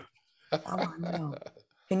 baby girl. I want to know.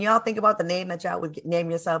 Can y'all think about the name that y'all would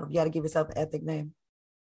name yourself if you had to give yourself an ethnic name?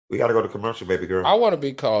 We gotta go to commercial, baby girl. I want to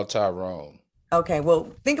be called Tyrone. Okay.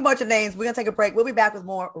 Well, think about your names. We're going to take a break. We'll be back with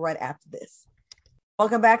more right after this.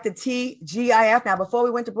 Welcome back to TGIF. Now, before we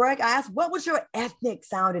went to break, I asked, what would your ethnic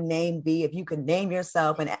sounding name be if you could name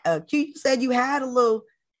yourself? And Q, you said you had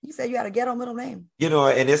a ghetto middle name.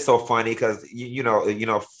 And it's so funny because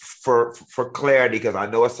for clarity, because I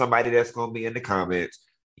know it's somebody that's going to be in the comments.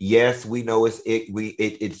 Yes, we know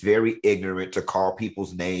it's very ignorant to call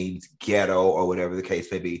people's names ghetto or whatever the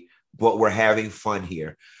case may be, but we're having fun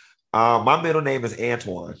here. My middle name is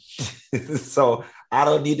Antoine, so I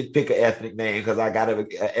don't need to pick an ethnic name because I got an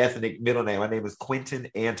ethnic middle name. My name is Quentin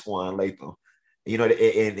Antoine Latham.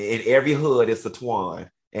 In every hood, it's a Twan,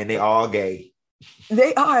 and they all gay.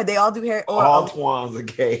 They are. They all do hair. All Twans are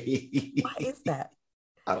gay. Why is that?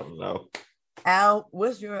 I don't know. Al,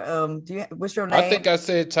 what's your name? I think I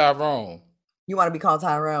said Tyrone. You want to be called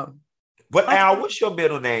Tyrone? But Al, what's your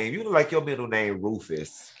middle name? You look like your middle name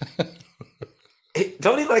Rufus.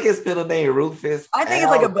 Don't he like his middle name Rufus? I think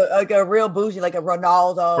Al? It's like a real bougie, like a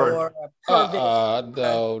Ronaldo or a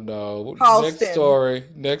no. Charleston.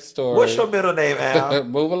 Next story. What's your middle name, Al?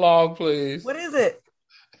 Move along, please. What is it?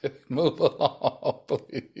 Move along,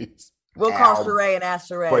 please. We'll call Sheree and ask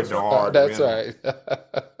Sheree. That's right.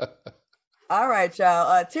 All right,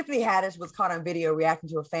 y'all. Tiffany Haddish was caught on video reacting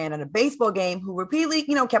to a fan at a baseball game who repeatedly,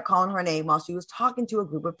 kept calling her name while she was talking to a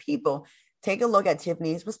group of people. Take a look at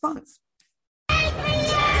Tiffany's response.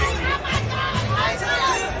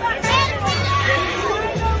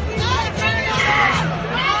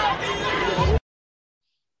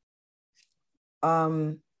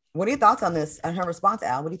 What are your thoughts on this and her response,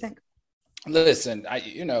 Al? What do you think? Listen,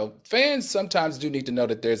 fans sometimes do need to know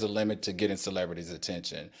that there's a limit to getting celebrities'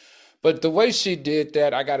 attention. But the way she did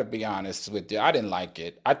that, I got to be honest with you, I didn't like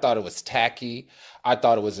it. I thought it was tacky. I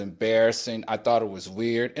thought it was embarrassing. I thought it was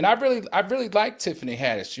weird. And I really like Tiffany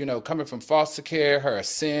Haddish, coming from foster care, her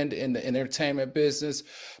ascend in the entertainment business.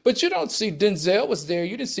 But you don't see Denzel was there.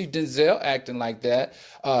 You didn't see Denzel acting like that.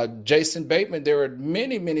 Jason Bateman, there are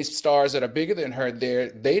many, many stars that are bigger than her there.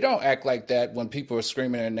 They don't act like that when people are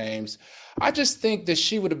screaming their names. I just think that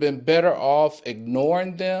she would have been better off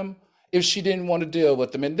ignoring them if she didn't want to deal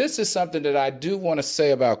with them. And this is something that I do want to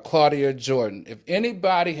say about Claudia Jordan. If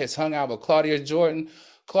anybody has hung out with Claudia Jordan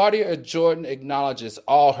acknowledges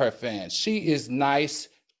all her fans. She is nice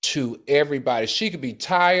to everybody. She could be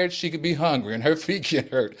tired, she could be hungry, and her feet get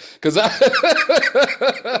hurt. Because I've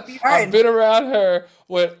been around her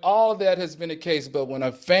when all that has been the case. But when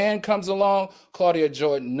a fan comes along, Claudia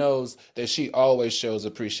Jordan knows that she always shows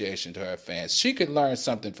appreciation to her fans. She could learn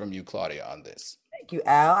something from you, Claudia, on this. Thank you,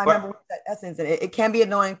 Al. I remember that essence. It can be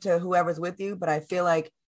annoying to whoever's with you, but I feel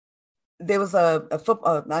like there was a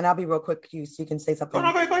football, and I'll be real quick so you can say something.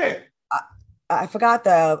 No, go ahead. I forgot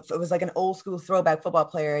it was like an old school throwback football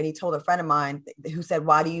player. And he told a friend of mine who said,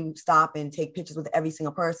 why do you stop and take pictures with every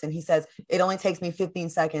single person? He says, it only takes me 15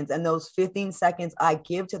 seconds. And those 15 seconds I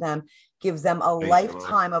give to them gives them a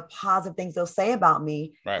lifetime of positive things they'll say about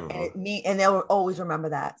me. Right. And they'll always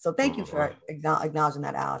remember that. So thank you for acknowledging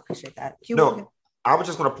that, Al. I appreciate that. I was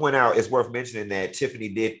just going to point out, it's worth mentioning that Tiffany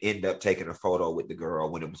did end up taking a photo with the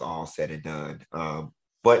girl when it was all said and done.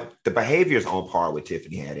 But the behavior is on par with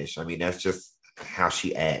Tiffany Haddish. I mean, that's just how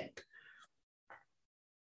she act.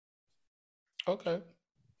 Okay.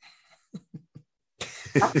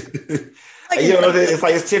 It's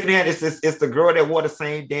like it's Tiffany Haddish. It's the girl that wore the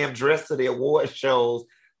same damn dress to the award shows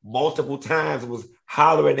multiple times, was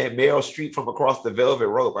hollering at Meryl Streep from across the velvet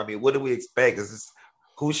rope. I mean, what do we expect? This is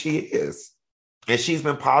who she is. And she's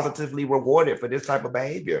been positively rewarded for this type of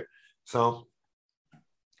behavior. So,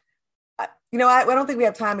 I don't think we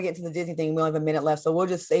have time to get to the Disney thing. We only have a minute left. So we'll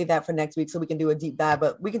just save that for next week so we can do a deep dive.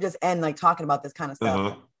 But we can just end talking about this kind of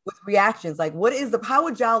stuff with reactions. How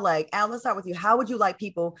would y'all Al, let's start with you. How would you like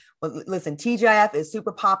people? Well, listen, TGIF is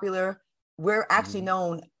super popular. We're actually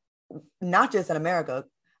known not just in America.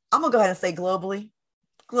 I'm going to go ahead and say globally.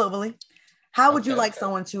 How would you like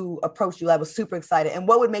someone to approach you? I was super excited. And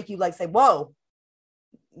what would make you say, whoa,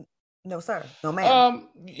 No, sir. No, ma'am.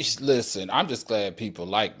 Listen, I'm just glad people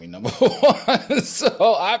like me, number one.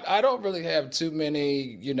 So I don't really have too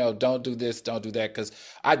many, don't do this, don't do that, because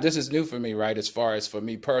this is new for me, right? As far as for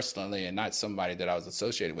me personally, and not somebody that I was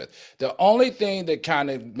associated with. The only thing that kind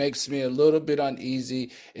of makes me a little bit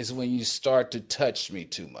uneasy is when you start to touch me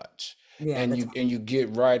too much. Yeah, and you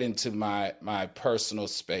get right into my personal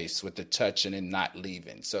space with the touching and not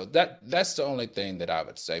leaving. So that's the only thing that I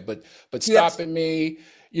would say. But stopping me,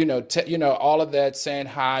 all of that, saying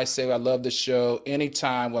hi, say I love the show,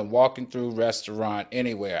 anytime when walking through restaurant,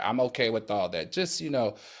 anywhere, I'm okay with all that. Just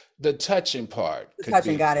the touching part.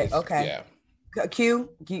 Got it. Okay. Yeah. Q,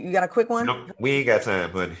 you got a quick one? No, we ain't got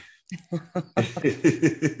time, honey.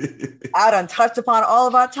 I done touched upon all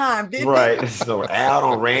of our time, didn't right. So Al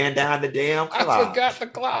done ran down the damn clock. I forgot the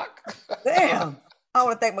clock. Damn. I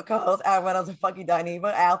want to thank my co-hosts, Al Reynolds and Funky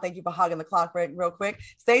Dineva. Al, thank you for hogging the clock real quick.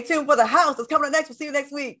 Stay tuned for The House. It's coming up next. We'll see you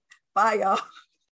next week. Bye, y'all.